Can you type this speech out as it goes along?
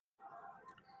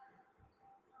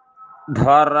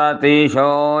ध्वरति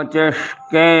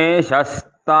शोचिष्के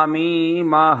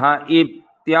शस्तमीमह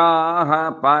इत्याह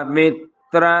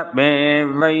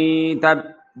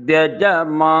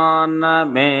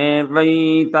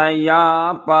पवित्रमेवैतद्यजमानमेवैतया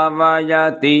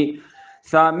पवयति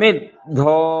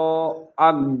समिद्धो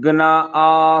अग्न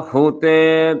आहुतेत्याह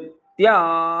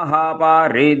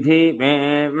परिधिमेवैतं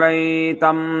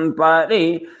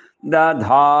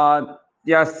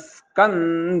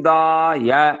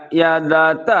परिदधात्यस्कन्दाय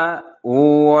यदत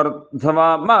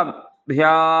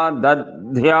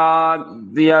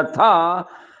ऊर्ध्वमभ्यादध्याद्यथा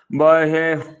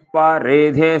बहिः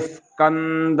परिधिः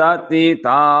स्कन्दति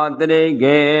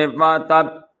तादृगेव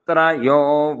तत्र यो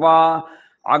वा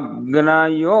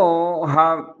अग्नयो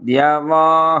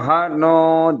हव्यवाहनो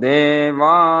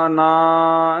देवानां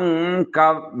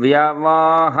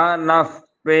कव्यवाहनः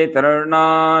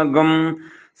पितॄणागुं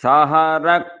सह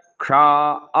रक्षा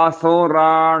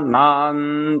असुराणान्तये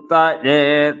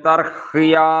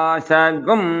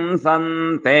तर्ह्याशगुं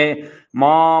सन्ते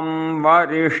मां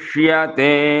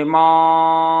वरिष्यते मा